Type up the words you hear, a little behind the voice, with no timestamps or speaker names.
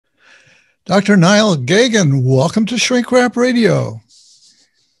Dr. Niall Geoghegan, welcome to Shrink Wrap Radio.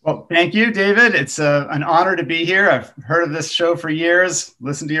 Well, thank you, David. It's an honor to be here. I've heard of this show for years,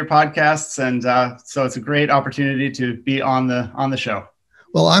 listened to your podcasts, and so it's a great opportunity to be on the show.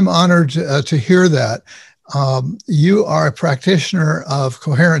 Well, I'm honored to hear that. You are a practitioner of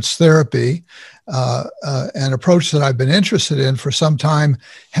coherence therapy, an approach that I've been interested in for some time,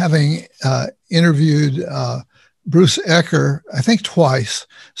 having interviewed Bruce Ecker, I think twice,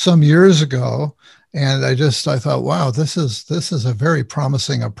 some years ago. And I thought, wow, this is a very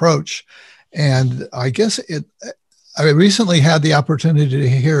promising approach. And I guess I recently had the opportunity to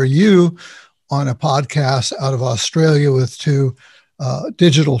hear you on a podcast out of Australia with two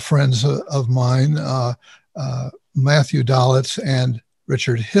digital friends of mine, Matthew Dalitz and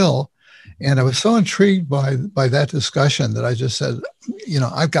Richard Hill. And I was so intrigued by that discussion that I just said,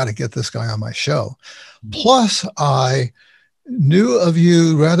 I've got to get this guy on my show. Plus, I knew of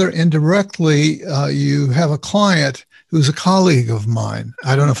you rather indirectly. You have a client who's a colleague of mine.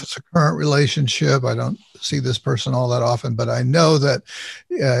 I don't know if it's a current relationship. I don't see this person all that often, but I know that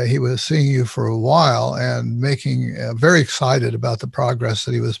he was seeing you for a while and making very excited about the progress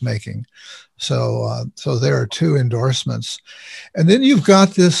that he was making. So there are two endorsements. And then you've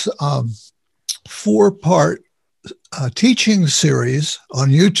got this 4-part teaching series on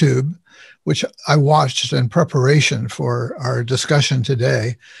YouTube, which I watched in preparation for our discussion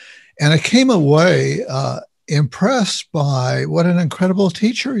today. And I came away impressed by what an incredible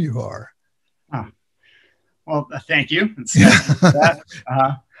teacher you are. Oh. Well, thank you.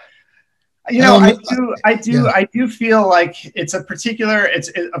 I do feel like it's a particular,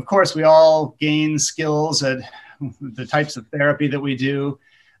 of course, we all gain skills at the types of therapy that we do.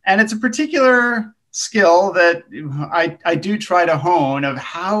 And it's a particular skill that I do try to hone of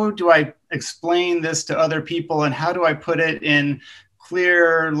how do I explain this to other people and how do I put it in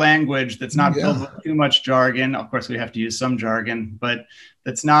clear language that's not filled with too much jargon. Of course, we have to use some jargon, but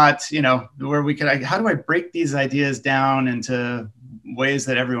that's not, where we could, how do I break these ideas down into ways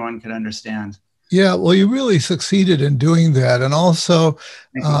that everyone can understand? Yeah, well, you really succeeded in doing that. And also,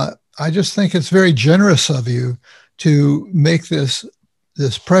 I just think it's very generous of you to make this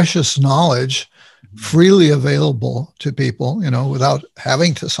precious knowledge freely available to people, without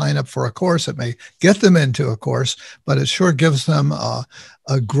having to sign up for a course. It may get them into a course, but it sure gives them a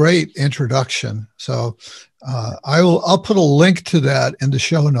great introduction. So I'll put a link to that in the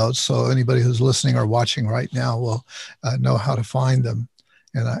show notes, so anybody who's listening or watching right now will know how to find them.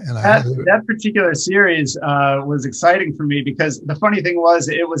 That particular series was exciting for me because the funny thing was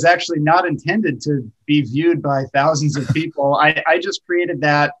it was actually not intended to be viewed by thousands of people. I just created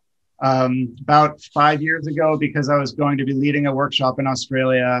that about 5 years ago because I was going to be leading a workshop in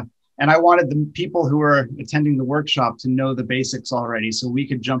Australia, and I wanted the people who were attending the workshop to know the basics already, so we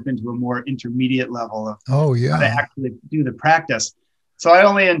could jump into a more intermediate level of how to actually do the practice. So I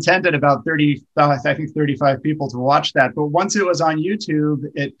only intended about 35 people to watch that, but once it was on YouTube,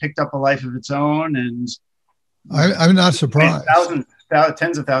 it picked up a life of its own, and I'm not surprised.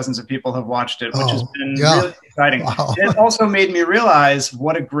 Tens of thousands of people have watched it, which has been really exciting. Wow. It also made me realize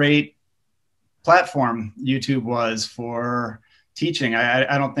what a great platform YouTube was for teaching.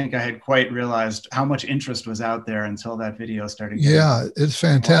 I don't think I had quite realized how much interest was out there until that video started. Yeah, it's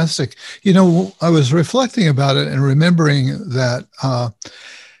fantastic. I was reflecting about it and remembering that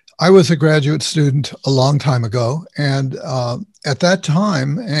I was a graduate student a long time ago. And at that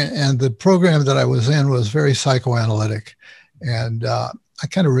time, and the program that I was in was very psychoanalytic. And I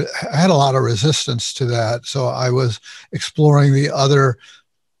had a lot of resistance to that. So I was exploring the other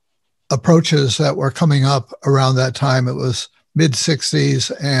approaches that were coming up around that time. It was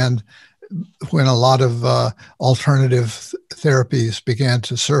mid-60s, and when a lot of alternative therapies began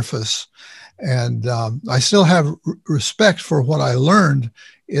to surface. And I still have respect for what I learned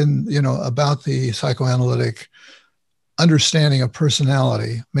about the psychoanalytic understanding of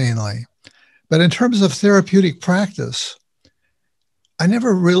personality mainly. But in terms of therapeutic practice, I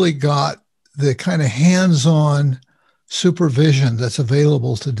never really got the kind of hands-on supervision that's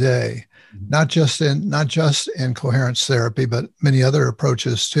available today, not just in coherence therapy, but many other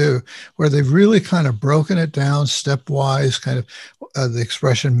approaches too, where they've really kind of broken it down stepwise, kind of the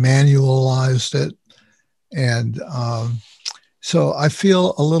expression manualized it. And so I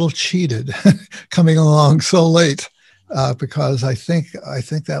feel a little cheated coming along so late. Because I think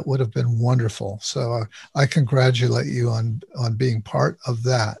that would have been wonderful. So I congratulate you on being part of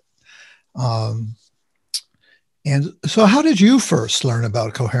that. And so how did you first learn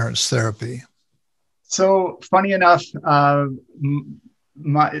about coherence therapy? So funny enough, I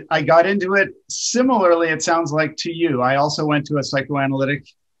got into it similarly, it sounds like, to you. I also went to a psychoanalytic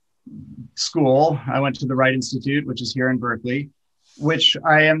school. I went to the Wright Institute, which is here in Berkeley, which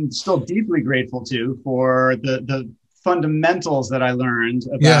I am still deeply grateful to for the fundamentals that I learned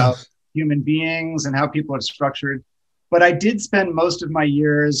Yeah. about human beings and how people are structured. But I did spend most of my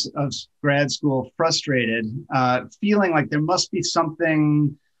years of grad school frustrated, feeling like there must be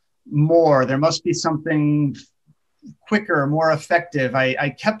something more. There must be something quicker, more effective. I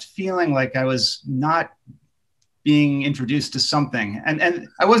kept feeling like I was not being introduced to something. And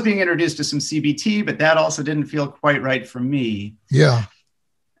I was being introduced to some CBT, but that also didn't feel quite right for me. Yeah.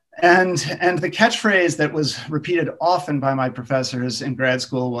 And the catchphrase that was repeated often by my professors in grad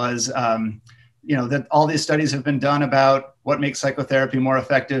school was, that all these studies have been done about what makes psychotherapy more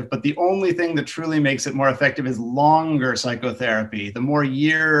effective, but the only thing that truly makes it more effective is longer psychotherapy. The more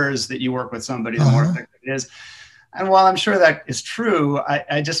years that you work with somebody, the more effective it is. And while I'm sure that is true,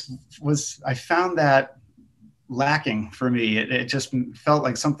 I found that lacking for me. It just felt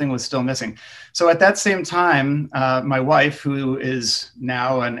like something was still missing. So at that same time, my wife, who is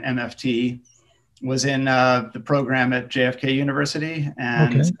now an MFT, was in the program at JFK University,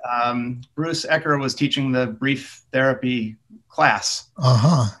 and Bruce Ecker was teaching the brief therapy class.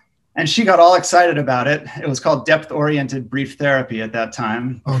 And she got all excited about it. It was called depth-oriented brief therapy at that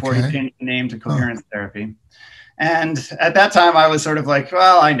time, before he changed the name to coherence therapy. And at that time, I was sort of like,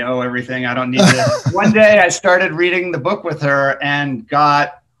 well, I know everything. I don't need to. One day, I started reading the book with her and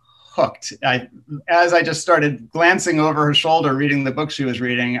got hooked. As I just started glancing over her shoulder, reading the book she was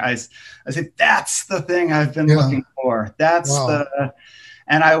reading, I said, that's the thing I've been looking for. That's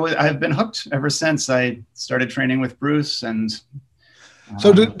and I've been hooked ever since. I started training with Bruce. And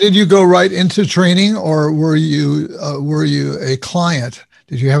so did you go right into training, or were you a client?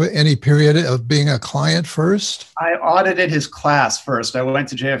 Did you have any period of being a client first? I audited his class first. I went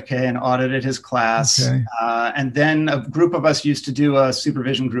to JFK and audited his class. And then a group of us used to do a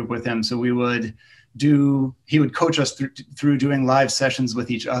supervision group with him. So he would coach us through doing live sessions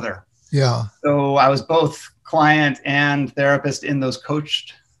with each other. Yeah. So I was both client and therapist in those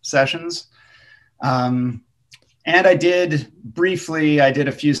coached sessions. And I did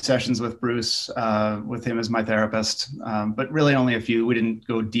a few sessions with Bruce, with him as my therapist, but really only a few. We didn't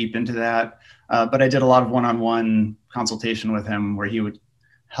go deep into that. But I did a lot of one-on-one consultation with him where he would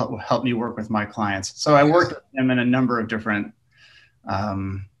help me work with my clients. So I worked with him in a number of different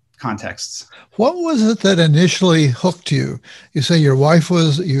contexts. What was it that initially hooked you? You say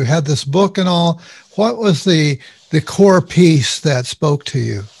you had this book and all. What was the core piece that spoke to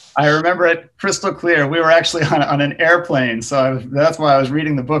you? I remember it crystal clear. We were actually on an airplane. So that's why I was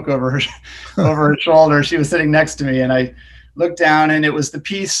reading the book over her shoulder. She was sitting next to me, and I looked down, and it was the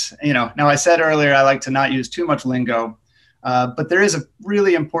piece, now I said earlier, I like to not use too much lingo, but there is a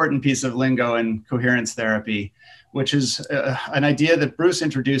really important piece of lingo in coherence therapy, which is an idea that Bruce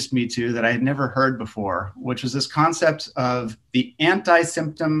introduced me to that I had never heard before, which is this concept of the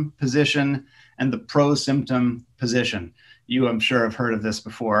anti-symptom position and the pro-symptom position. You, I'm sure, have heard of this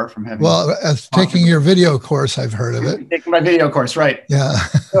before from having. Well, as taking your video course, I've heard of it. Taking my video course, right? Yeah.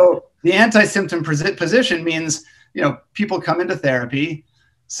 So the anti-symptom position means, people come into therapy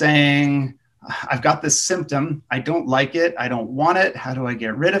saying, I've got this symptom. I don't like it. I don't want it. How do I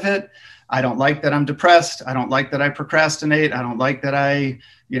get rid of it? I don't like that I'm depressed. I don't like that I procrastinate. I don't like that I,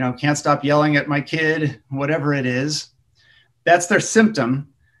 can't stop yelling at my kid, whatever it is. That's their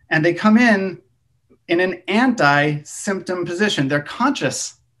symptom. And they come in an anti-symptom position. Their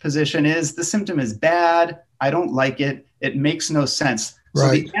conscious position is the symptom is bad. I don't like it. It makes no sense. So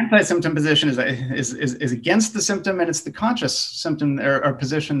the anti-symptom position is against the symptom, and it's the conscious symptom or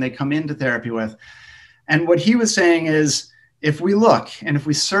position they come into therapy with. And what he was saying is, if we look and if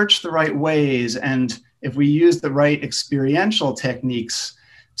we search the right ways, and if we use the right experiential techniques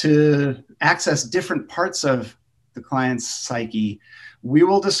to access different parts of the client's psyche, we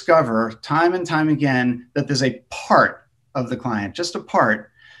will discover time and time again that there's a part of the client, just a part,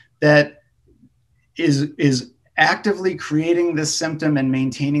 that is actively creating this symptom and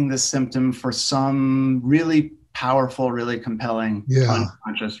maintaining this symptom for some really powerful, really compelling,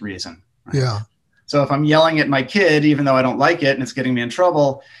 unconscious reason. Right? Yeah. So if I'm yelling at my kid, even though I don't like it and it's getting me in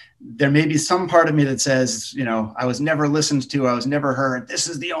trouble, there may be some part of me that says, I was never listened to, I was never heard. This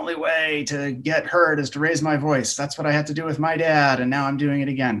is the only way to get heard, is to raise my voice. That's what I had to do with my dad, and now I'm doing it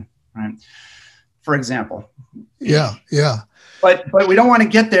again, right? For example. Yeah, yeah. But we don't want to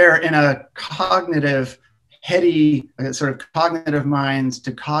get there in a cognitive, heady, sort of cognitive mind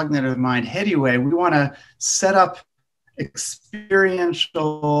to cognitive mind heady way. We want to set up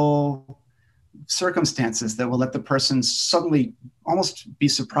experiential circumstances that will let the person suddenly almost be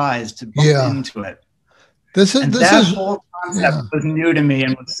surprised to bump into it. And that whole concept was new to me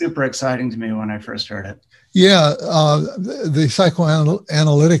and was super exciting to me when I first heard it. Yeah, the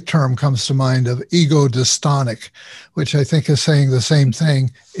psychoanalytic term comes to mind of ego dystonic, which I think is saying the same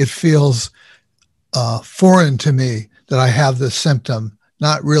thing. It feels foreign to me that I have this symptom,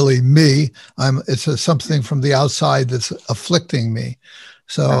 not really me. It's something from the outside that's afflicting me.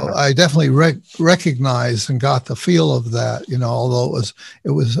 So I definitely recognized and got the feel of that, you know, although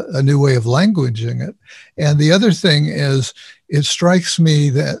it was a new way of languaging it. And the other thing is, it strikes me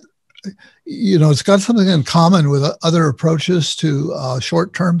that, you know, it's got something in common with other approaches to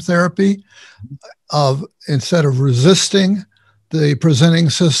short-term therapy. Instead of resisting the presenting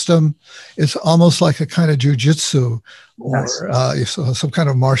system, it's almost like a kind of jujitsu or some kind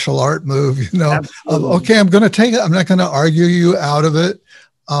of martial art move, you know. Okay, I'm going to take it. I'm not going to argue you out of it.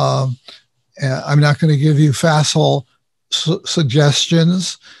 I'm not going to give you facile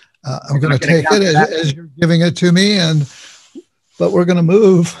suggestions. I'm going to take it as you're giving it to me, but we're going to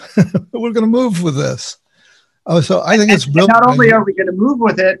move. We're going to move with this. So I think it's brilliant. Not only are we going to move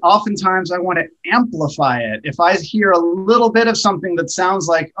with it, oftentimes I want to amplify it. If I hear a little bit of something that sounds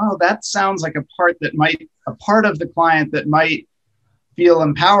like, oh, that sounds like a part of the client that might feel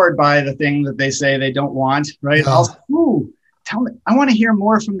empowered by the thing that they say they don't want, right? Yeah. Tell me, I want to hear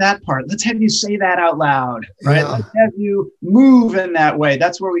more from that part. Let's have you say that out loud, right? Yeah. Let's have you move in that way.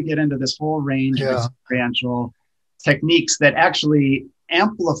 That's where we get into this whole range of experiential techniques that actually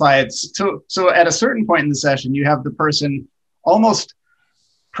amplify it. So at a certain point in the session, you have the person almost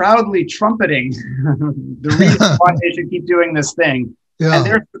proudly trumpeting the reason why they should keep doing this thing. Yeah. And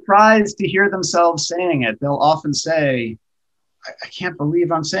they're surprised to hear themselves saying it. They'll often say, I can't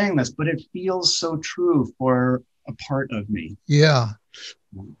believe I'm saying this, but it feels so true for a part of me. Yeah.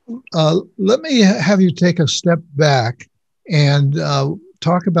 Let me have you take a step back and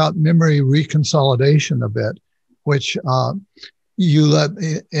talk about memory reconsolidation a bit, which you let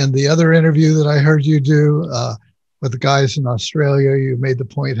in the other interview that I heard you do with the guys in Australia. You made the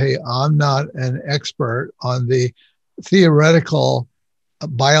point, hey, I'm not an expert on the theoretical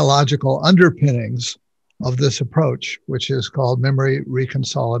biological underpinnings of this approach, which is called memory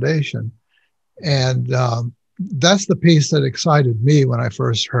reconsolidation. And that's the piece that excited me when I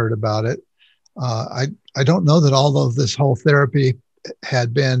first heard about it. I don't know that all of this whole therapy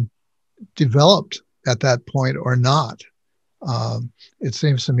had been developed at that point or not. It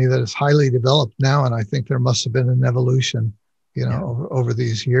seems to me that it's highly developed now, and I think there must have been an evolution, you know, over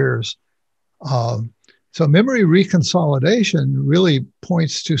these years. So memory reconsolidation really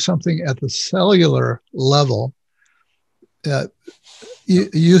points to something at the cellular level.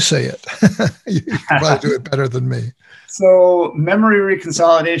 You say it. You can probably do it better than me. So memory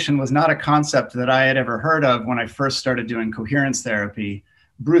reconsolidation was not a concept that I had ever heard of when I first started doing coherence therapy.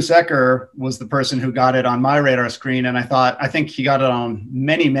 Bruce Ecker was the person who got it on my radar screen. And I think he got it on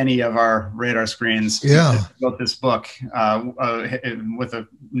many, many of our radar screens. Yeah. He wrote this book with a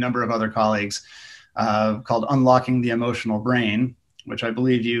number of other colleagues called Unlocking the Emotional Brain, which I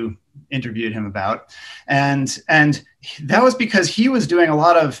believe you interviewed him about. And that was because he was doing a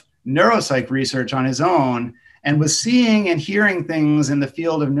lot of neuropsych research on his own and was seeing and hearing things in the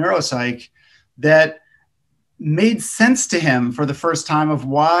field of neuropsych that made sense to him for the first time of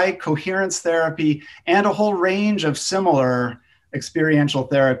why coherence therapy and a whole range of similar experiential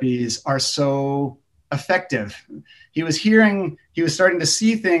therapies are so effective. He was starting to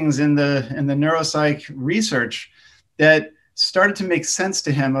see things in the neuropsych research that started to make sense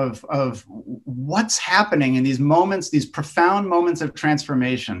to him of what's happening in these moments, these profound moments of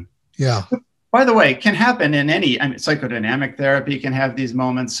transformation. Yeah. By the way, can happen in psychodynamic therapy can have these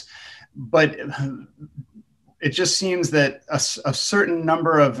moments, but it just seems that a certain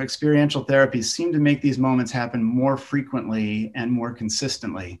number of experiential therapies seem to make these moments happen more frequently and more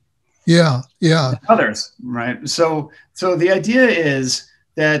consistently. Yeah, yeah. Than others, right? So the idea is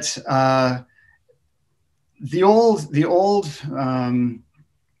that the old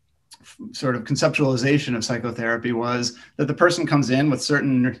sort of conceptualization of psychotherapy was that the person comes in with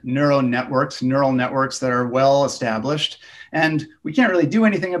certain neural networks that are well established, and we can't really do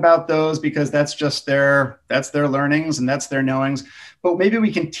anything about those because that's their learnings and that's their knowings. But maybe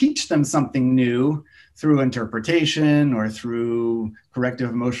we can teach them something new through interpretation or through corrective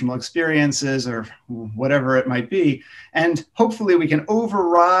emotional experiences or whatever it might be. And hopefully we can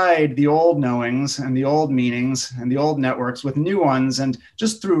override the old knowings and the old meanings and the old networks with new ones. And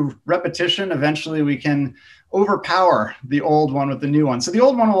just through repetition, eventually we can overpower the old one with the new one. So the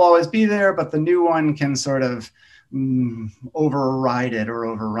old one will always be there, but the new one can sort of override it or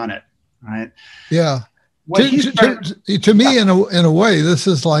overrun it, right? Yeah. what he's to me, in a way, this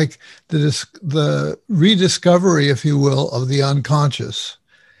is like the rediscovery, if you will, of the unconscious.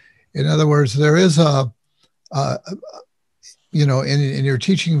 In other words, there is you know, in your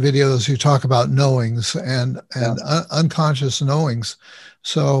teaching videos, you talk about knowings and unconscious knowings.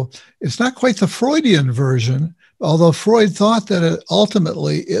 So it's not quite the Freudian version, although Freud thought that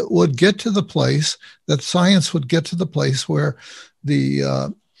ultimately it would get to the place, that science would get to the place where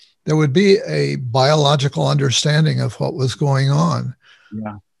there would be a biological understanding of what was going on.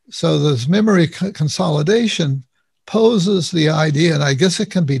 Yeah. So this memory consolidation poses the idea, and I guess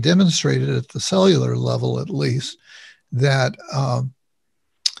it can be demonstrated at the cellular level at least, that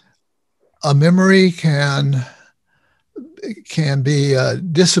a memory can be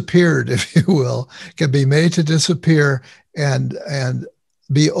disappeared, if you will, can be made to disappear and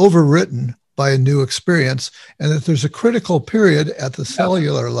be overwritten by a new experience, and that there's a critical period at the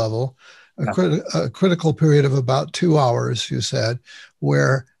cellular level, a critical period of about 2 hours, you said,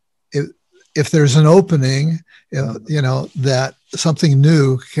 where if there's an opening, you know, that something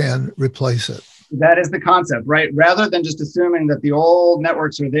new can replace it. That is the concept, right? Rather than just assuming that the old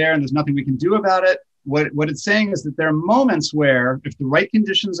networks are there and there's nothing we can do about it, what it's saying is that there are moments where, if the right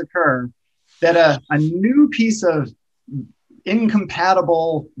conditions occur, that a new piece of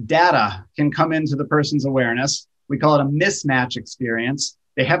incompatible data can come into the person's awareness. We call it a mismatch experience.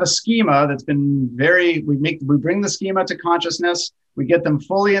 They have a schema that's been we bring the schema to consciousness, we get them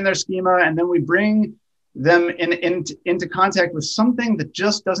fully in their schema, and then we bring them into contact with something that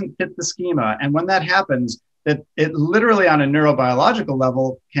just doesn't fit the schema. And when that happens, that it literally on a neurobiological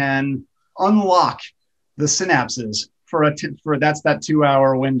level can unlock the synapses for that's that 2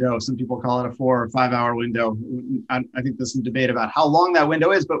 hour window. Some people call it a 4 or 5 hour window. I think there's some debate about how long that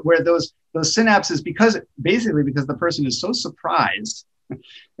window is, but where those synapses, because the person is so surprised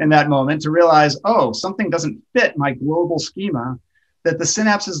in that moment to realize, oh, something doesn't fit my global schema, that the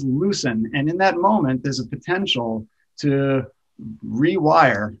synapses loosen. And in that moment, there's a potential to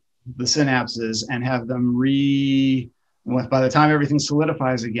rewire the synapses and have them by the time everything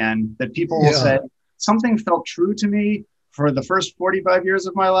solidifies again, that people will say, something felt true to me for the first 45 years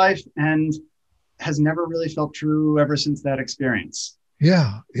of my life and has never really felt true ever since that experience.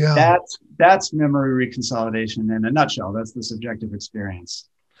 Yeah, yeah. That's memory reconsolidation in a nutshell. That's the subjective experience.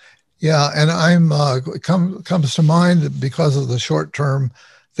 Yeah, and comes to mind because of the short-term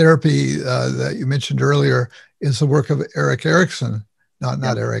therapy that you mentioned earlier is the work of Erik Erikson, Milton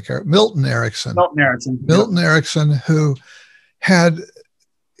Erickson. Milton Erickson, who had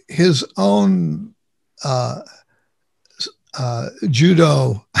his own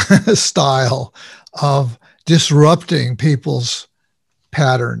judo style of disrupting people's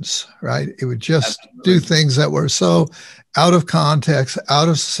patterns, right? It would just do things that were so out of context,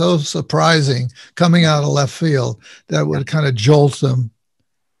 so surprising, coming out of left field, that would kind of jolt them.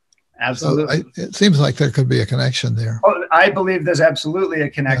 Absolutely. So it seems like there could be a connection there. Oh, I believe there's absolutely a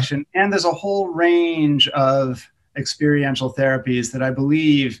connection. Yeah. And there's a whole range of experiential therapies that I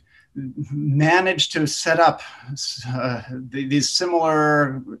believe manage to set up these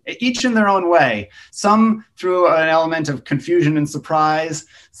similar, each in their own way, some through an element of confusion and surprise,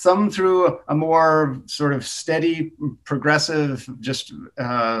 some through a more sort of steady, progressive, just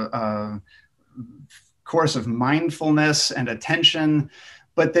course of mindfulness and attention,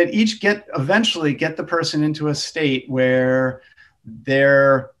 but that each eventually get the person into a state where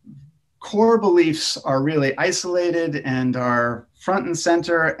their core beliefs are really isolated and are front and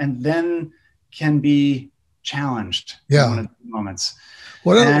center, and then can be challenged in one of the moments.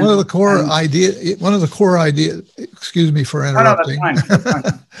 One of the core ideas, excuse me for interrupting. No,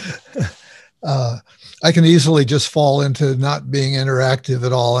 that's fine. I can easily just fall into not being interactive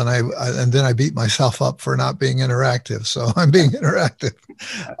at all, and then I beat myself up for not being interactive. So I'm being interactive.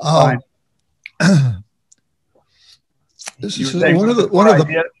 This is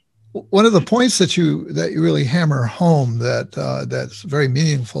one of the points that you really hammer home that's very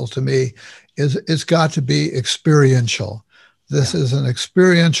meaningful to me is it's got to be experiential. This is an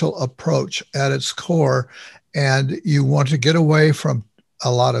experiential approach at its core, and you want to get away from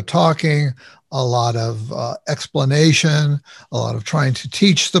a lot of talking, a lot of explanation, a lot of trying to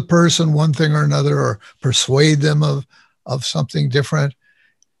teach the person one thing or another or persuade them of something different.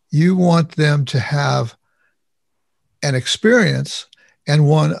 You want them to have an experience and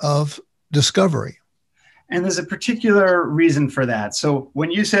one of discovery. And there's a particular reason for that. So when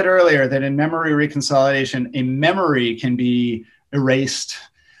you said earlier that in memory reconsolidation, a memory can be erased,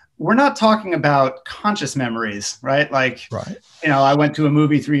 we're not talking about conscious memories, right? Like, Right. I went to a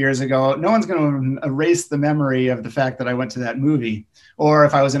movie 3 years ago. No one's going to erase the memory of the fact that I went to that movie. Or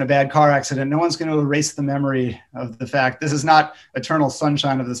if I was in a bad car accident, no one's going to erase the memory of the fact. This is not Eternal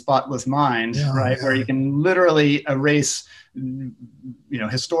Sunshine of the Spotless Mind, right? Where you can literally erase,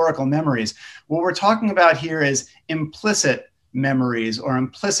 historical memories. What we're talking about here is implicit memories or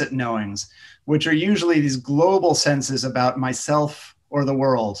implicit knowings, which are usually these global senses about myself or the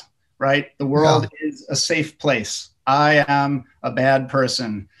world, right? The world is a safe place. I am a bad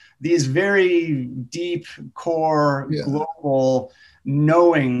person. These very deep core global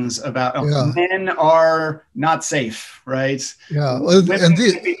knowings about men are not safe, right? Women can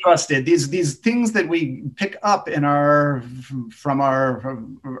be trusted. These things that we pick up from our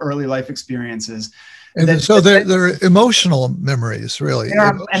early life experiences. And so they're emotional memories, really.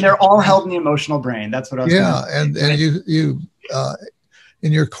 And they're all held in the emotional brain. That's what I was going to say. And you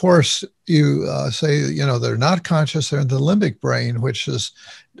in your course, you say, they're not conscious. They're in the limbic brain, which is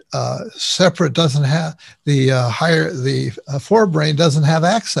separate, doesn't have the forebrain doesn't have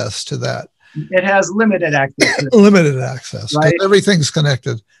access to that. It has limited access. Limited access, right? Everything's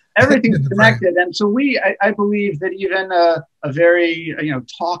connected. Everything's connected. And so I believe that even a very,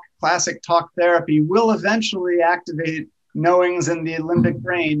 classic talk therapy will eventually activate knowings in the limbic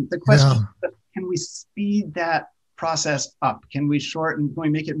brain. The question is, can we speed that process up? Can we shorten, can we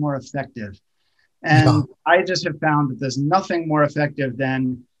make it more effective? And I just have found that there's nothing more effective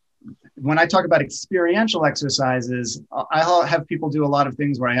than when I talk about experiential exercises. I'll have people do a lot of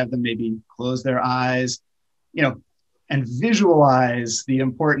things where I have them maybe close their eyes, and visualize the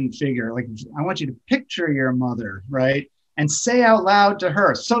important figure. Like, I want you to picture your mother, right? And say out loud to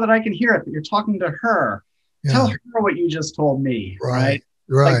her so that I can hear it, but you're talking to her. Tell her what you just told me, right?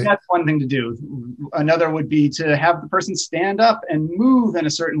 Like, that's one thing to do. Another would be to have the person stand up and move in a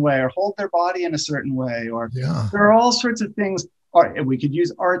certain way, or hold their body in a certain way. Or there are all sorts of things. Or we could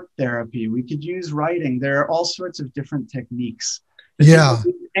use art therapy. We could use writing. There are all sorts of different techniques.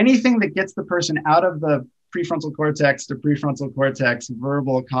 Anything that gets the person out of the prefrontal cortex to prefrontal cortex,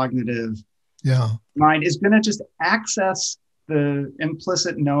 verbal, cognitive mind is going to just access the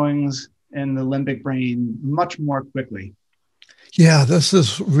implicit knowings in the limbic brain much more quickly. Yeah, this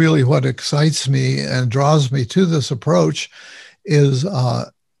is really what excites me and draws me to this approach. Is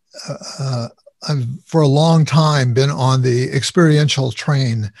I've for a long time been on the experiential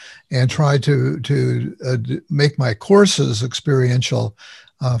train and tried to make my courses experiential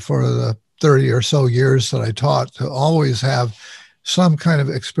for the 30 or so years that I taught, to always have some kind of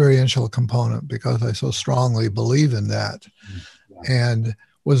experiential component, because I so strongly believe in that. And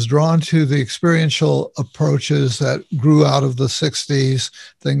was drawn to the experiential approaches that grew out of the 60s,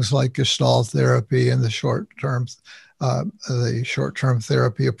 things like Gestalt therapy and the short-term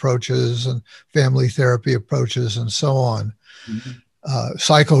therapy approaches and family therapy approaches and so on.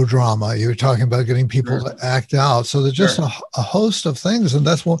 Psychodrama, you were talking about getting people to act out. So there's just a host of things, and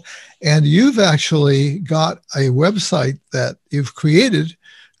that's one. And you've actually got a website that you've created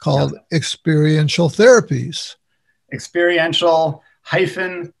called Experiential Therapies.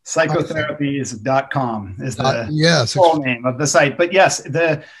 Experiential-psychotherapies.com is the full name of the site. But yes,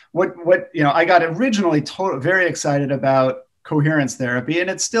 I got originally very excited about coherence therapy, and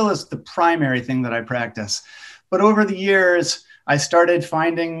it still is the primary thing that I practice. But over the years, I started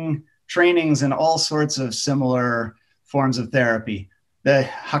finding trainings in all sorts of similar forms of therapy, the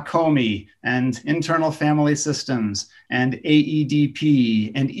Hakomi and internal family systems and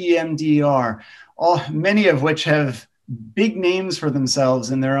AEDP and EMDR, many of which have big names for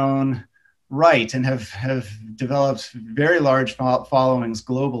themselves in their own right and have developed very large followings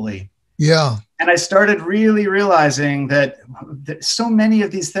globally. Yeah. And I started really realizing that so many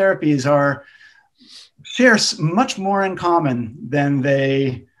of these therapies share much more in common than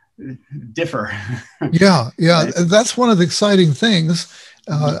they differ. Yeah. That's one of the exciting things.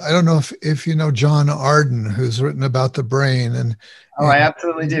 I don't know if you know John Arden, who's written about the brain. I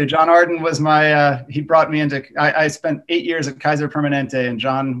absolutely do. John Arden was he brought me into, I spent 8 years at Kaiser Permanente, and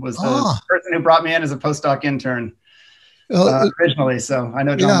John was the person who brought me in as a postdoc intern originally. So I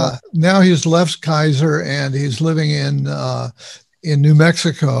know John well. Now he's left Kaiser and he's living in New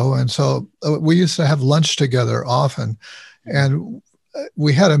Mexico. And so we used to have lunch together often. And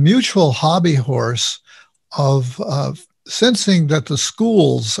we had a mutual hobby horse of sensing that the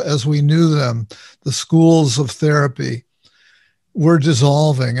schools, as we knew them, the schools of therapy, were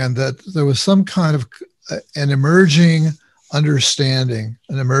dissolving, and that there was some kind of an emerging understanding,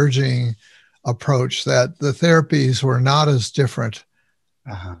 an emerging approach that the therapies were not as different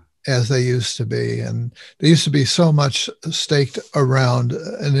as they used to be. And they used to be so much staked around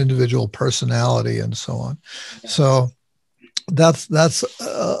an individual personality and so on. Yeah. So that's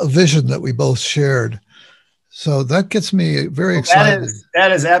a vision that we both shared. So that gets me very excited.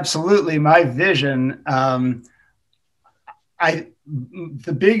 That is absolutely my vision. A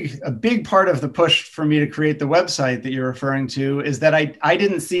big part of the push for me to create the website that you're referring to is that I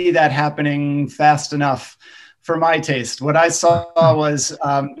didn't see that happening fast enough for my taste. What I saw was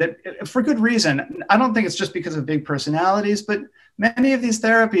that, for good reason, I don't think it's just because of big personalities, but many of these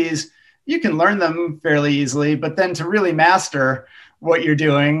therapies, you can learn them fairly easily, but then to really master what you're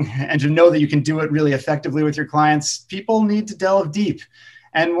doing and to know that you can do it really effectively with your clients, people need to delve deep.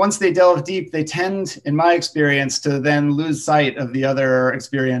 And once they delve deep, they tend, in my experience, to then lose sight of the other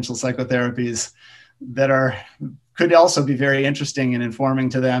experiential psychotherapies that could also be very interesting and informing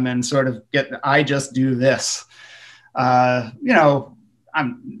to them, and sort of I just do this. I'm,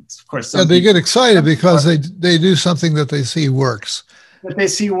 of course, they get excited because they do something that they see works. That they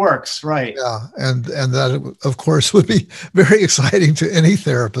see works, right? Yeah, and that, of course, would be very exciting to any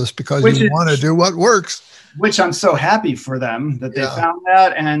therapist, because you want to do what works. Which I'm so happy for them that they found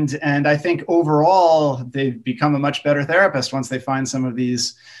that, and I think overall they've become a much better therapist once they find some of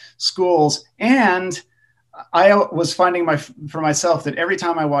these schools. And I was finding for myself that every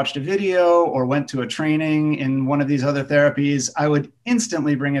time I watched a video or went to a training in one of these other therapies, I would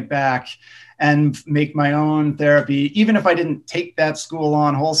instantly bring it back and make my own therapy. Even if I didn't take that school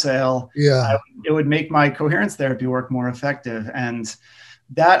on wholesale, it would make my coherence therapy work more effective. And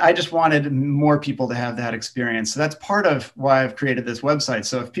that, I just wanted more people to have that experience. So that's part of why I've created this website.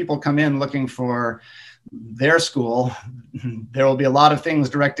 So if people come in looking for their school, there will be a lot of things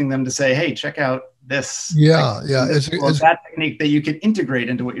directing them to say, hey, check out this. It's that technique that you can integrate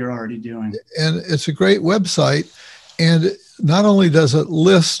into what you're already doing. And it's a great website. And not only does it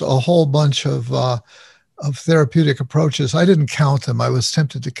list a whole bunch of therapeutic approaches, I didn't count them. I was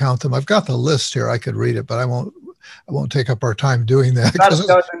tempted to count them. I've got the list here. I could read it, but I won't take up our time doing that.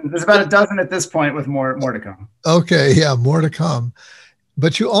 There's about a dozen at this point, with more to come. Okay, yeah, more to come.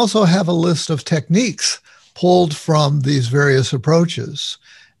 But you also have a list of techniques pulled from these various approaches.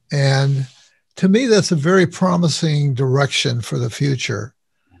 And to me, that's a very promising direction for the future.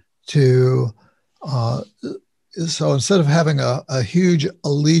 So instead of having a huge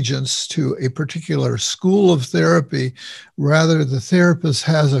allegiance to a particular school of therapy, rather the therapist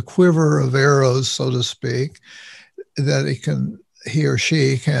has a quiver of arrows, so to speak, that he or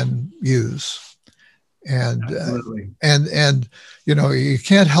she can use. And you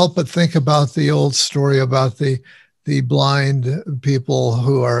can't help but think about the old story about the blind people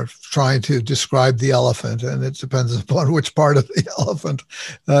who are trying to describe the elephant, and it depends upon which part of the elephant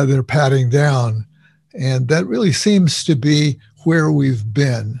they're patting down. And that really seems to be where we've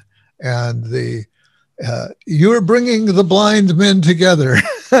been. And you're bringing the blind men together.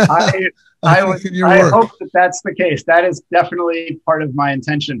 I hope that that's the case. That is definitely part of my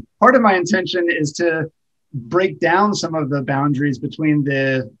intention. Part of my intention is to break down some of the boundaries between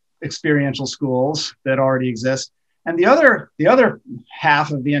the experiential schools that already exist. And the other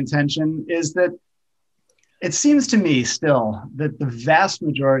half of the intention is that it seems to me still that the vast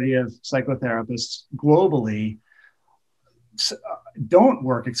majority of psychotherapists globally don't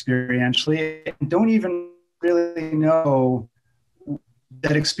work experientially and don't even really know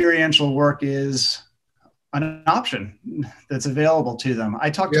that experiential work is an option that's available to them.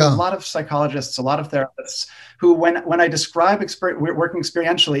 I talk to a lot of psychologists, a lot of therapists who, when I describe working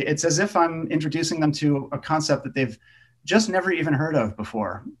experientially, it's as if I'm introducing them to a concept that they've just never even heard of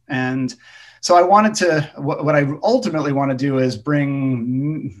before. And so I wanted to, what I ultimately want to do is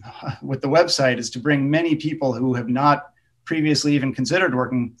bring, with the website, is to bring many people who have not previously even considered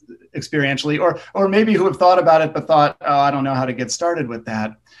working experientially, or maybe who have thought about it, but thought, oh, I don't know how to get started with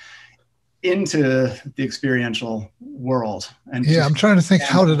that, into the experiential world. And I'm trying to think,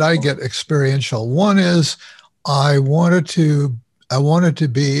 how did I get experiential? One is I wanted to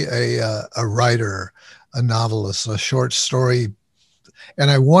be a writer, a novelist, a short story, and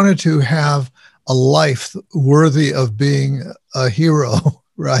I wanted to have a life worthy of being a hero,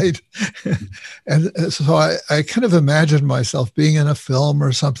 right? And so I kind of imagined myself being in a film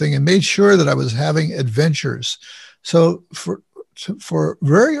or something, and made sure that I was having adventures. So for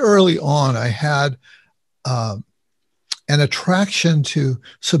very early on, I had an attraction to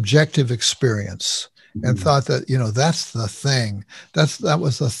subjective experience, and thought that, that's the thing. That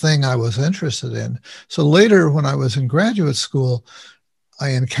was the thing I was interested in. So later, when I was in graduate school,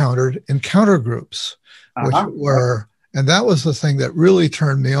 I encountered encounter groups, which were, and that was the thing that really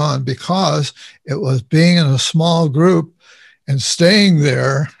turned me on, because it was being in a small group and staying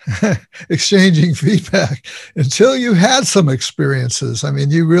there, exchanging feedback until you had some experiences. I mean,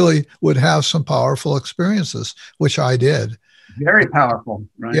 you really would have some powerful experiences, which I did. Very powerful,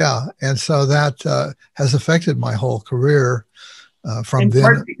 right? Yeah. And so that has affected my whole career from in then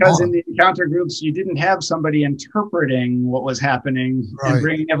part because on. in the encounter groups, you didn't have somebody interpreting what was happening and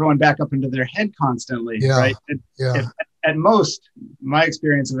bringing everyone back up into their head constantly, right? If, at most, my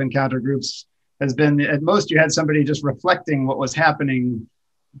experience of encounter groups has been, at most you had somebody just reflecting what was happening,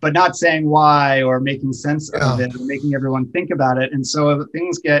 but not saying why or making sense of it, or making everyone think about it. And so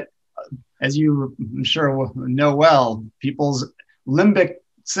things get, as you I'm sure know well, people's limbic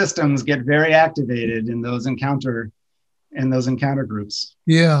systems get very activated in those encounter groups.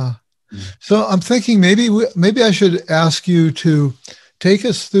 Yeah. So I'm thinking maybe I should ask you to take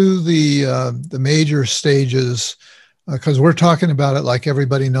us through the major stages, because we're talking about it like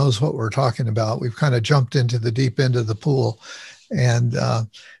everybody knows what we're talking about. We've kind of jumped into the deep end of the pool, and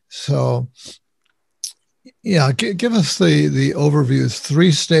so yeah, give us the overview.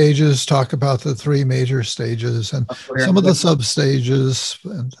 3 stages. Talk about the 3 major stages and some of the sub stages.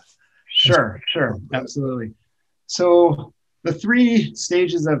 Sure, absolutely. So the 3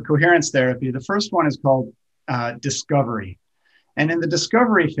 stages of coherence therapy, the first one is called discovery. And in the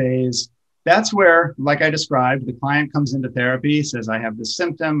discovery phase, that's where, like I described, the client comes into therapy, says, I have this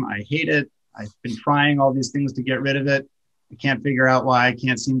symptom, I hate it, I've been trying all these things to get rid of it, I can't figure out why, I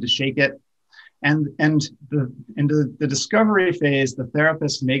can't seem to shake it. And into the discovery phase, the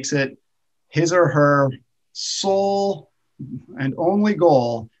therapist makes it his or her sole and only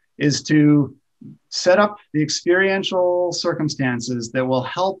goal is to set up the experiential circumstances that will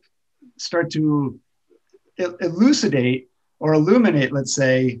help start to elucidate or illuminate, let's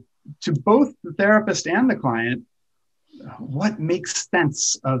say, to both the therapist and the client, what makes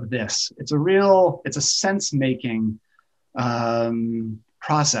sense of this. It's a sense-making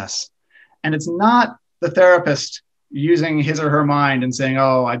process. And it's not the therapist using his or her mind and saying,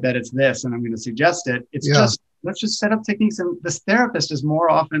 oh, I bet it's this, and I'm going to suggest it. It's just, let's just set up techniques. And this therapist is more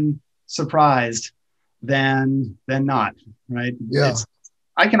often surprised than not, right? Yeah.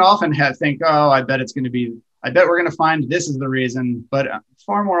 I can often think, oh, I bet we're going to find this is the reason, but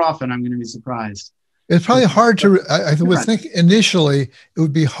far more often I'm going to be surprised. It's probably hard to, I would think initially it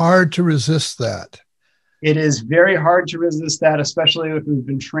would be hard to resist that. It is very hard to resist that, especially if we've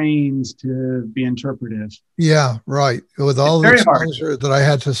been trained to be interpretive. Yeah, right. With all the exposure that I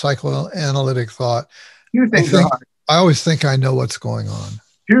had to psychoanalytic thought, I always think I know what's going on.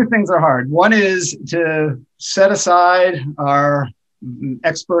 2 things are hard. One is to set aside our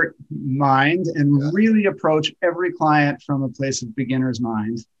expert mind and really approach every client from a place of beginner's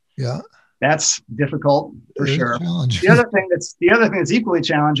mind. Yeah. That's difficult for sure. The other thing that's equally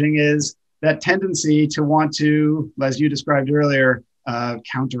challenging is that tendency to want to, as you described earlier,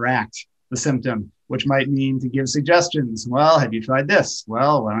 counteract the symptom, which might mean to give suggestions. Well, have you tried this?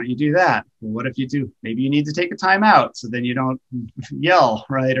 Well, why don't you do that? Well, what if you do? Maybe you need to take a time out so then you don't yell,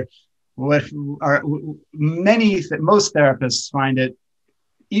 right? Or most therapists find it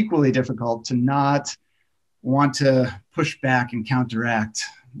equally difficult to not want to push back and counteract.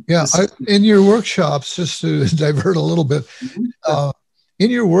 Yeah, in your workshops, just to divert a little bit, in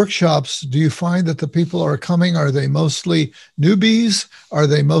your workshops, do you find that the people are coming, are they mostly newbies? Are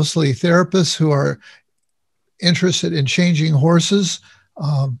they mostly therapists who are interested in changing horses?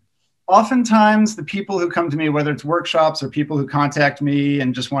 Oftentimes, the people who come to me, whether it's workshops or people who contact me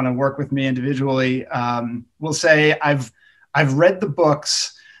and just want to work with me individually, will say, I've read the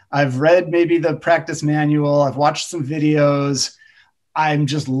books, I've read maybe the practice manual, I've watched some videos, I'm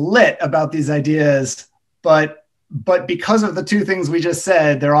just lit about these ideas, but because of the 2 things we just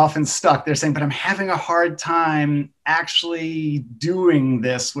said, they're often stuck. They're saying, but I'm having a hard time actually doing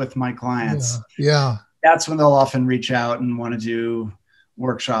this with my clients. Yeah. That's when they'll often reach out and want to do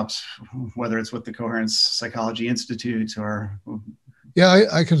workshops, whether it's with the Coherence Psychology Institute or. Yeah,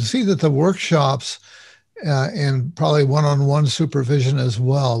 I can see that the workshops and probably one-on-one supervision as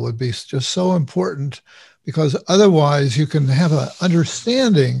well would be just so important, because otherwise you can have an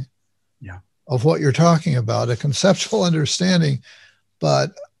understanding of what you're talking about, a conceptual understanding.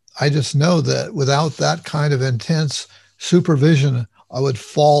 But I just know that without that kind of intense supervision, I would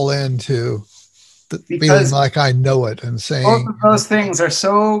fall into feeling like I know it and saying. Both of those things are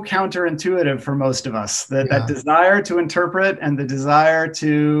so counterintuitive for most of us, that desire to interpret and the desire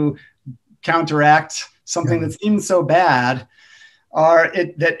to counteract something that seems so bad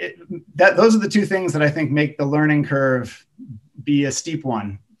those are the 2 things that I think make the learning curve be a steep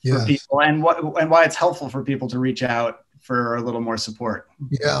one for people, and why it's helpful for people to reach out for a little more support.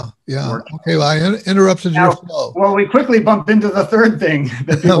 Yeah, yeah. Okay, well, I interrupted your flow. Well, we quickly bump into the third thing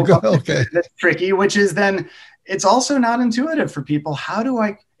that people okay. That's tricky, which is then it's also not intuitive for people. How do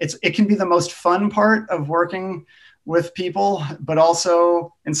I, it can be the most fun part of working with people, but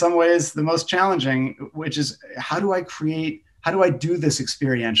also in some ways the most challenging, which is how do I do this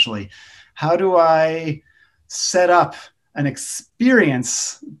experientially? How do I set up an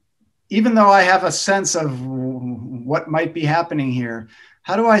experience, even though I have a sense of what might be happening here?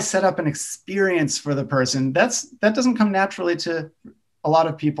 How do I set up an experience for the person? That doesn't come naturally to a lot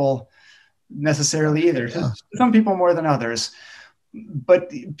of people necessarily either. Yeah. Some people more than others, but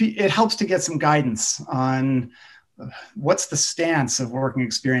it helps to get some guidance on what's the stance of working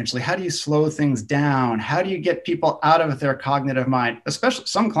experientially. How do you slow things down? How do you get people out of their cognitive mind? Especially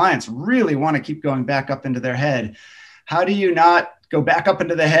some clients really want to keep going back up into their head. How do you not go back up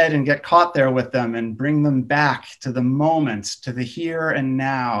into the head and get caught there with them and bring them back to the moment, to the here and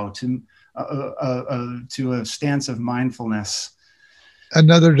now, to a stance of mindfulness?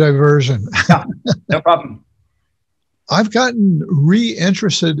 Another diversion. Yeah, no problem. I've gotten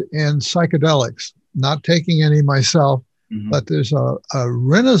reinterested in psychedelics, not taking any myself, but there's a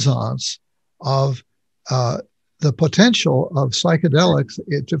renaissance of the potential of psychedelics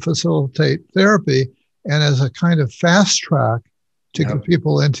to facilitate therapy and as a kind of fast track to get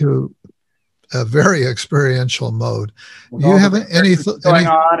people into a very experiential mode. Do you have any going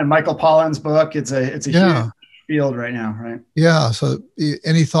on in Michael Pollan's book? It's a huge field right now, right? Yeah. So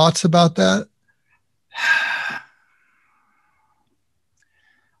any thoughts about that?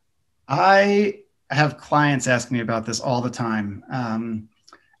 I have clients ask me about this all the time,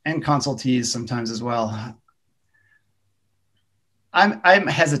 and consultees sometimes as well. I'm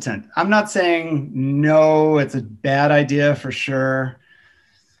hesitant. I'm not saying no, it's a bad idea for sure.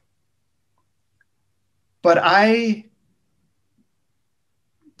 But I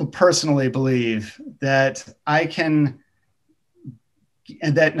personally believe that I can,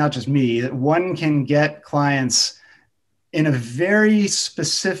 and that not just me, that one can get clients in a very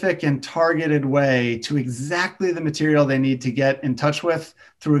specific and targeted way to exactly the material they need to get in touch with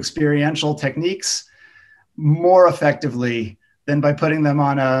through experiential techniques more effectively than by putting them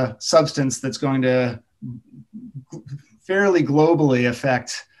on a substance that's going to fairly globally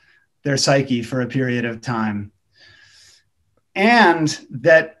affect their psyche for a period of time. And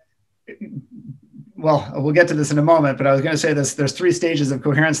that, well, we'll get to this in a moment, but I was going to say this, there's 3 stages of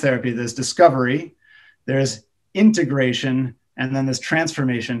coherence therapy. There's discovery, there's integration, and then there's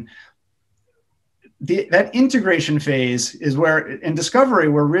transformation. That integration phase is where, in discovery,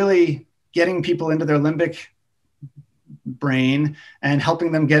 we're really getting people into their limbic brain and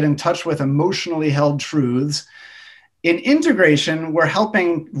helping them get in touch with emotionally held truths. In integration, we're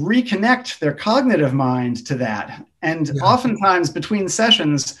helping reconnect their cognitive mind to that. And oftentimes between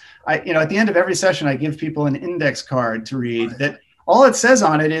sessions, at the end of every session, I give people an index card to read that all it says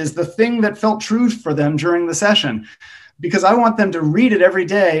on it is the thing that felt true for them during the session, because I want them to read it every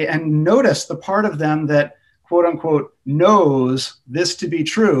day and notice the part of them that, quote unquote, knows this to be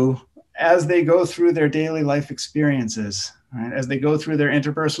true as they go through their daily life experiences, right? As they go through their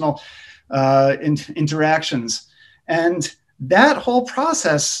interpersonal interactions. And that whole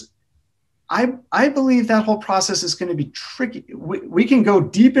process, I believe that whole process is going to be tricky. We can go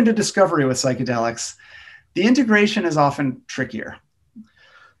deep into discovery with psychedelics. The integration is often trickier.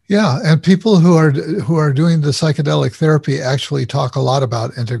 Yeah, and people who are doing the psychedelic therapy actually talk a lot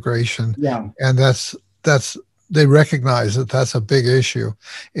about integration. Yeah, and they recognize that that's a big issue.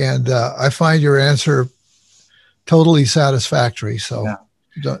 And I find your answer totally satisfactory. So. Yeah.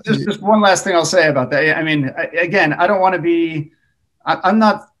 Just one last thing I'll say about that. I mean, again, I don't want to be,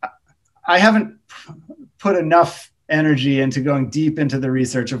 I haven't put enough energy into going deep into the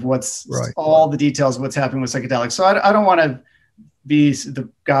research of all the details of what's happening with psychedelics. So I don't want to be the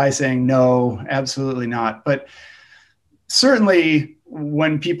guy saying, no, absolutely not. But certainly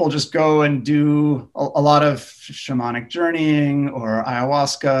when people just go and do a lot of shamanic journeying or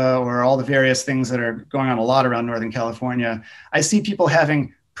ayahuasca or all the various things that are going on a lot around Northern California, I see people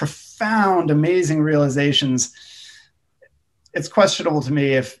having profound, amazing realizations. It's questionable to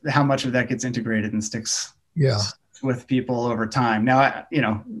me how much of that gets integrated and sticks with people over time. Now,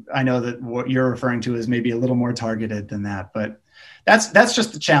 I know that what you're referring to is maybe a little more targeted than that, but that's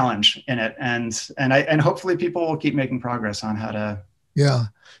just the challenge in it. And hopefully people will keep making progress on how to. Yeah.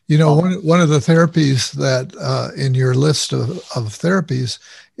 One of the therapies that in your list of therapies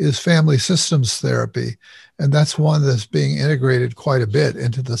is family systems therapy. And that's one that's being integrated quite a bit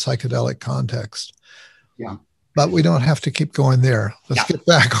into the psychedelic context. Yeah. But we don't have to keep going there. Let's get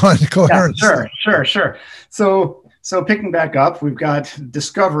back on coherence. Yeah, sure. So So picking back up, we've got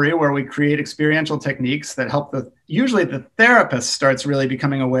discovery, where we create experiential techniques that help usually the therapist starts really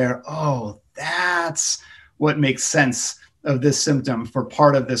becoming aware, oh, that's what makes sense of this symptom for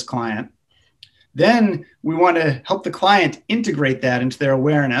part of this client. Then we want to help the client integrate that into their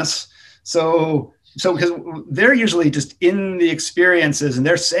awareness. So because they're usually just in the experiences and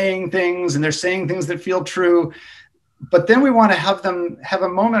they're saying things that feel true. But then we want to have them have a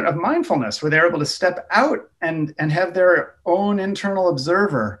moment of mindfulness where they're able to step out and have their own internal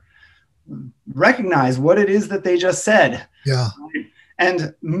observer recognize what it is that they just said. Yeah.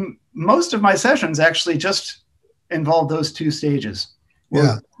 And most of my sessions actually just involve those two stages.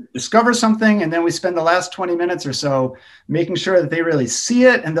 We'll discover something, and then we spend the last 20 minutes or so making sure that they really see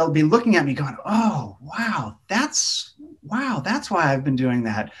it, and they'll be looking at me going, oh, wow, that's why I've been doing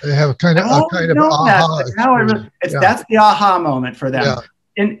that. They have a kind of aha. That's the aha moment for them. Yeah.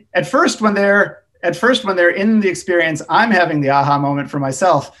 And at first when they're in the experience, I'm having the aha moment for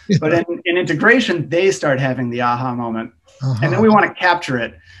myself. Yeah. But in integration, they start having the aha moment. And then we want to capture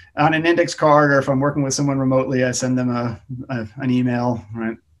it on an index card, or if I'm working with someone remotely, I send them an email,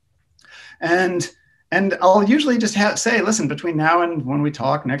 right? And I'll usually just say, listen, between now and when we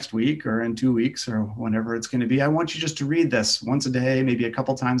talk next week or in 2 weeks or whenever it's going to be, I want you just to read this once a day, maybe a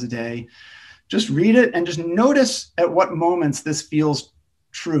couple times a day. Just read it and just notice at what moments this feels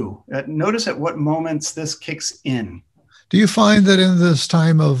true. Notice at what moments this kicks in. Do you find that in this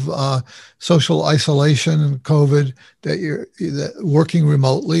time of social isolation and COVID, that working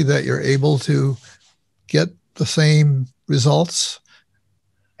remotely, that you're able to get the same results?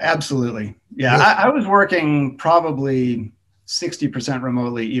 Absolutely. Yeah. I was working probably 60%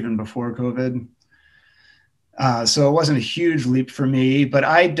 remotely even before COVID. So it wasn't a huge leap for me, but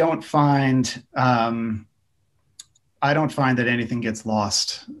I don't find that anything gets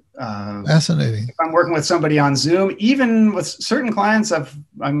lost. Fascinating. If I'm working with somebody on Zoom, even with certain clients I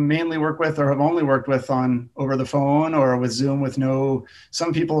mainly work with or have only worked with over the phone or with Zoom with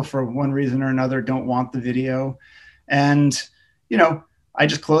some people for one reason or another don't want the video. And, I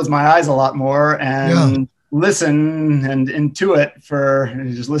just close my eyes a lot more and listen and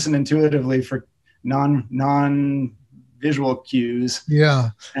just listen intuitively for non-visual cues.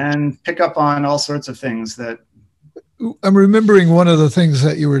 Yeah. And pick up on all sorts of things that. I'm remembering one of the things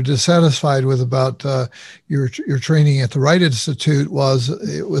that you were dissatisfied with about your training at the Wright Institute was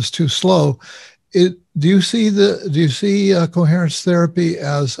it was too slow. Do you see coherence therapy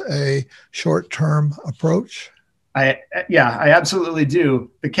as a short-term approach? I absolutely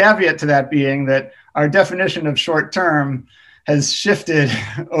do. The caveat to that being that our definition of short-term has shifted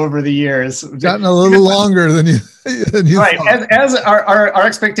over the years. Gotten a little longer than you right. thought. As our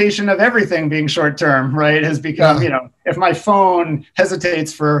expectation of everything being short-term, right, has become, if my phone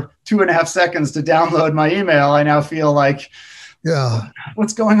hesitates for 2.5 seconds to download my email, I now feel like,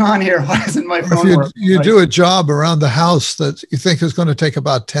 what's going on here? Why isn't my phone working? You do a job around the house that you think is going to take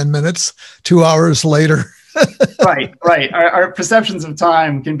about 10 minutes, 2 hours later. Right. Our perceptions of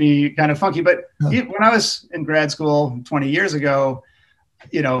time can be kind of funky. But when I was in grad school 20 years ago,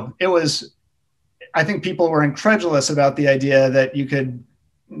 I think people were incredulous about the idea that you could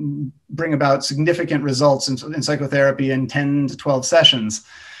bring about significant results in psychotherapy in 10 to 12 sessions.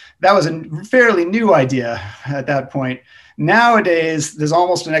 That was a fairly new idea at that point. Nowadays, there's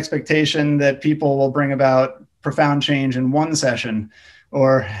almost an expectation that people will bring about profound change in 1 session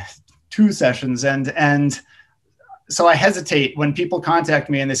or 2 sessions. And so I hesitate when people contact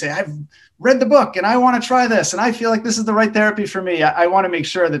me and they say, I've read the book and I want to try this and I feel like this is the right therapy for me. I want to make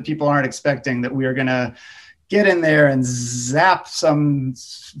sure that people aren't expecting that we are going to get in there and zap some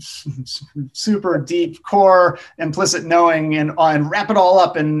super deep core implicit knowing and wrap it all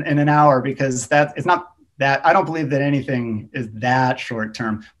up in an hour, because it's not that. I don't believe that anything is that short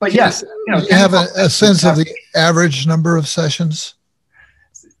term. But yes, you have a sense of the average number of sessions.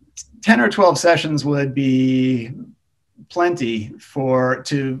 10 or 12 sessions would be plenty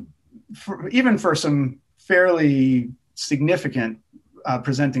even for some fairly significant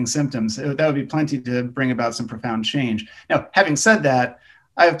presenting symptoms. That would be plenty to bring about some profound change. Now, having said that,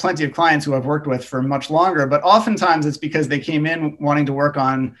 I have plenty of clients who I've worked with for much longer, but oftentimes it's because they came in wanting to work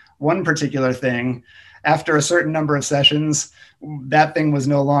on one particular thing. After a certain number of sessions, that thing was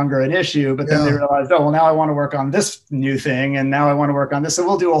no longer an issue, but then they realized, oh, well, now I want to work on this new thing, and now I want to work on this. So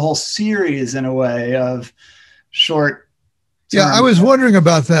we'll do a whole series in a way of short. Yeah, I was wondering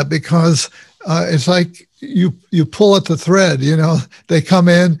about that because it's like you pull at the thread, they come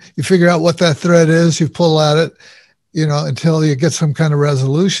in, you figure out what that thread is, you pull at it, until you get some kind of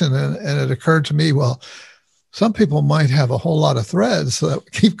resolution. And it occurred to me, well, some people might have a whole lot of threads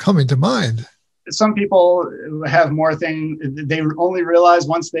that keep coming to mind. some people have more they only realize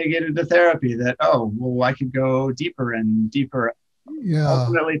once they get into therapy that, oh, well, I could go deeper and deeper. Yeah.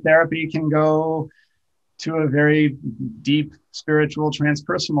 Ultimately, therapy can go to a very deep spiritual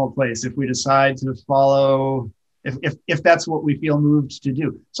transpersonal place if we decide to follow, if that's what we feel moved to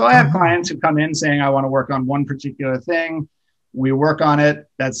do. So I have clients who come in saying, I want to work on one particular thing. We work on it.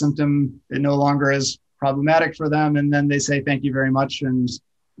 That symptom, it no longer is problematic for them. And then they say, thank you very much. And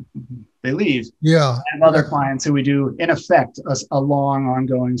they leave. Yeah. I have other clients who we do, in effect, a long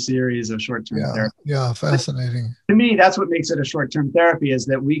ongoing series of short-term therapy. Yeah, fascinating. But to me, that's what makes it a short-term therapy, is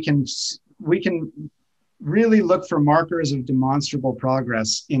that we can really look for markers of demonstrable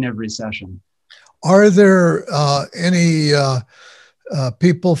progress in every session. Are there any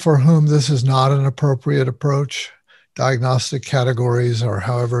people for whom this is not an appropriate approach? Diagnostic categories, or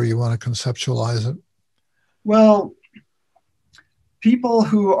however you want to conceptualize it? Well,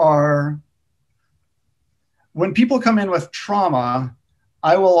 when people come in with trauma,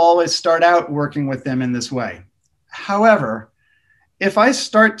 I will always start out working with them in this way. However, if I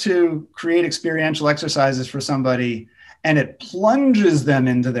start to create experiential exercises for somebody and it plunges them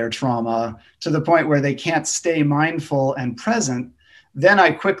into their trauma to the point where they can't stay mindful and present, then I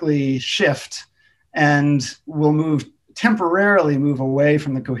quickly shift and will temporarily move away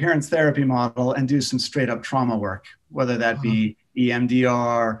from the coherence therapy model and do some straight up trauma work, whether that be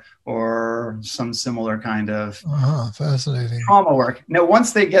EMDR or some similar kind of fascinating trauma work. Now,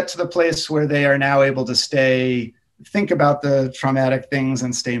 once they get to the place where they are now able to think about the traumatic things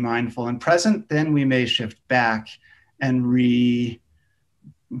and stay mindful and present, then we may shift back and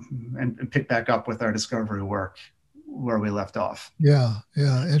pick back up with our discovery work where we left off. Yeah,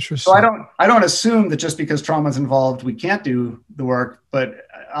 interesting. So I don't assume that just because trauma is involved, we can't do the work, but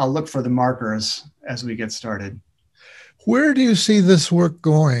I'll look for the markers as we get started. Where do you see this work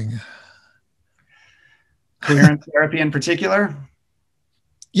going? Coherence therapy in particular?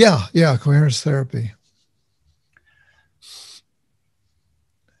 Yeah, coherence therapy.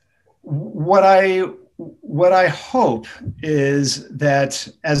 What I hope is that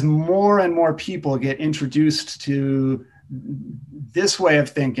as more and more people get introduced to this way of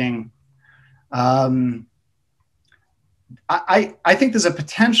thinking, I think there's a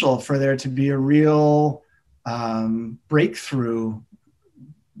potential for there to be a real breakthrough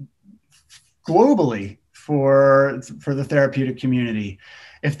globally for the therapeutic community.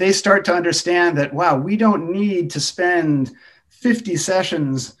 If they start to understand that, wow, we don't need to spend 50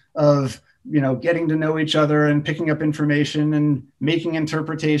 sessions of getting to know each other and picking up information and making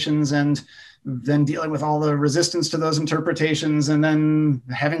interpretations and then dealing with all the resistance to those interpretations and then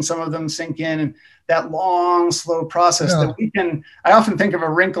having some of them sink in, and that long, slow process that I often think of A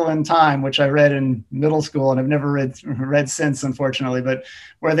Wrinkle in Time, which I read in middle school and I've never read since, unfortunately, but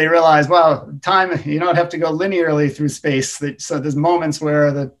where they realize, wow, time, you don't have to go linearly through space. So there's moments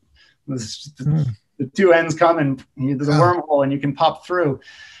where the two ends come and there's a wormhole and you can pop through.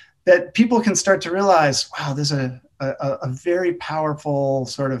 That people can start to realize, wow, there's a very powerful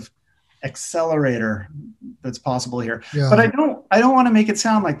sort of accelerator that's possible here. But I don't want to make it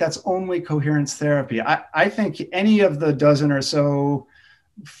sound like that's only coherence therapy. I think any of the dozen or so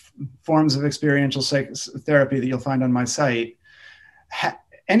forms of experiential therapy that you'll find on my site,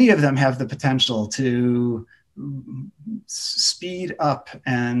 any of them have the potential to speed up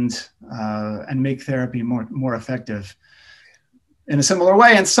and make therapy more effective in a similar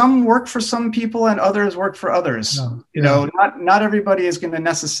way. And some work for some people and others work for others. Not everybody is going to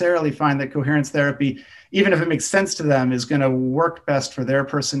necessarily find that coherence therapy, even if it makes sense to them, is going to work best for their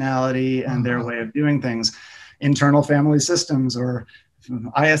personality and their way of doing things. Internal family systems or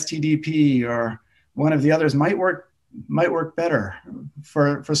ISTDP or one of the others might work better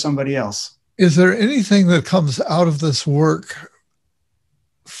for somebody else. Is there anything that comes out of this work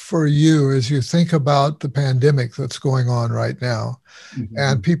for you as you think about the pandemic that's going on right now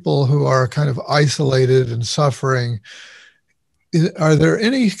and people who are kind of isolated and suffering? Are there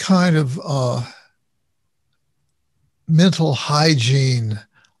any kind of mental hygiene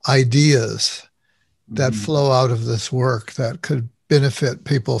ideas that flow out of this work that could benefit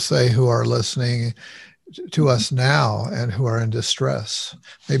people, say, who are listening to us now and who are in distress?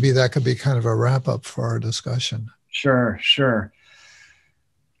 Maybe that could be kind of a wrap up for our discussion. Sure.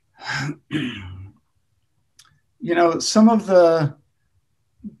 Some of the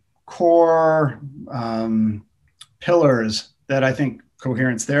core pillars that I think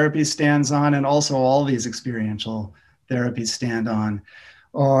coherence therapy stands on, and also all these experiential therapies stand on,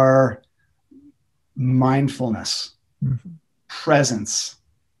 are mindfulness, presence,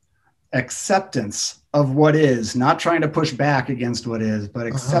 acceptance of what is, not trying to push back against what is, but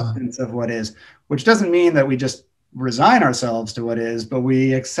acceptance of what is, which doesn't mean that we just resign ourselves to what is, but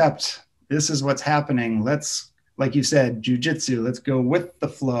we accept this is what's happening. Let's, like you said, jujitsu, let's go with the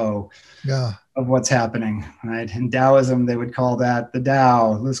flow of what's happening, right? In Taoism, they would call that the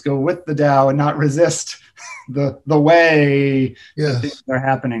Tao. Let's go with the Tao and not resist the way that things are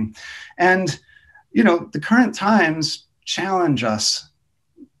happening. And, you know, the current times challenge us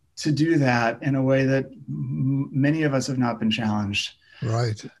to do that in a way that many of us have not been challenged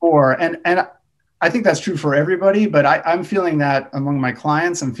before. And I think that's true for everybody, but I'm feeling that among my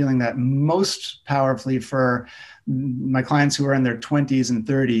clients. I'm feeling that most powerfully for my clients who are in their 20s and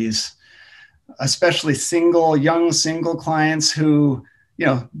 30s, especially young single clients who, you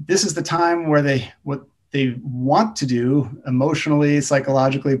know, this is the time where what they want to do emotionally,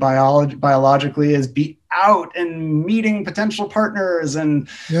 psychologically, biologically is be out and meeting potential partners and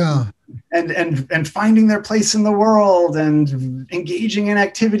finding their place in the world and engaging in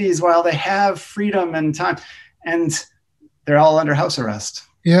activities while they have freedom and time, and they're all under house arrest.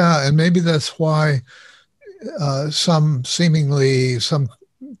 Yeah, and maybe that's why some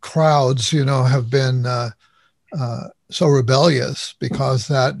crowds, you know, have been so rebellious, because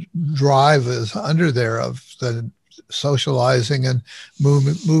that drive is under there of the socializing and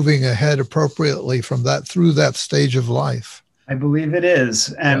moving ahead appropriately from that, through that stage of life. I believe it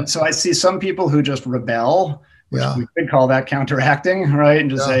is. And so I see some people who just rebel, which we could call that counteracting, right? And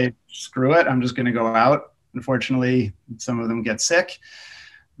just say, screw it, I'm just going to go out. Unfortunately, some of them get sick.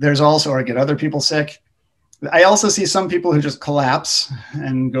 There's also, or get other people sick. I also see some people who just collapse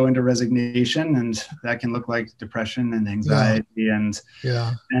and go into resignation, and that can look like depression and anxiety and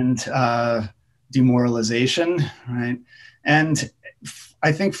demoralization, right? And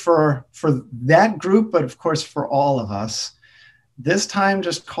I think for that group, but of course for all of us, this time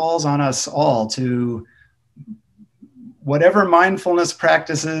just calls on us all to, whatever mindfulness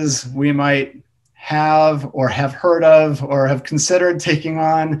practices we might have or have heard of or have considered taking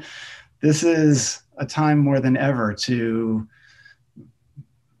on, this is a time more than ever to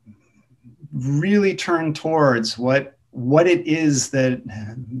really turn towards what it is that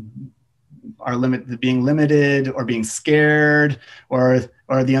being limited or being scared or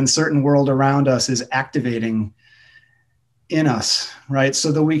the uncertain world around us is activating in us, right?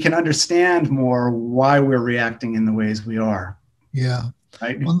 So that we can understand more why we're reacting in the ways we are. Yeah.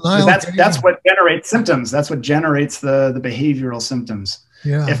 Right. Well, Niall, that's what generates symptoms. That's what generates the behavioral symptoms.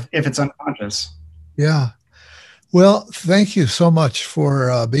 Yeah. If it's unconscious. Yeah. Well, thank you so much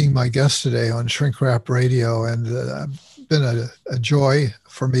for being my guest today on Shrink Wrap Radio, and been a joy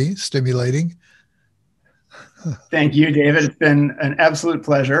for me, stimulating. Thank you, David. It's been an absolute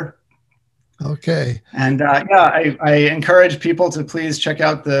pleasure. Okay. And I encourage people to please check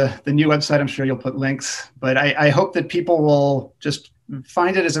out the new website. I'm sure you'll put links, but I hope that people will just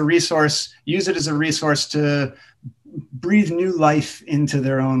find it as a resource, use it as a resource to breathe new life into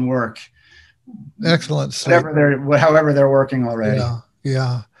their own work. Excellent. However they're working already. Yeah.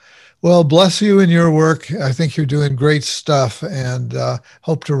 Yeah. Well, bless you in your work. I think you're doing great stuff, and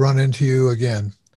hope to run into you again.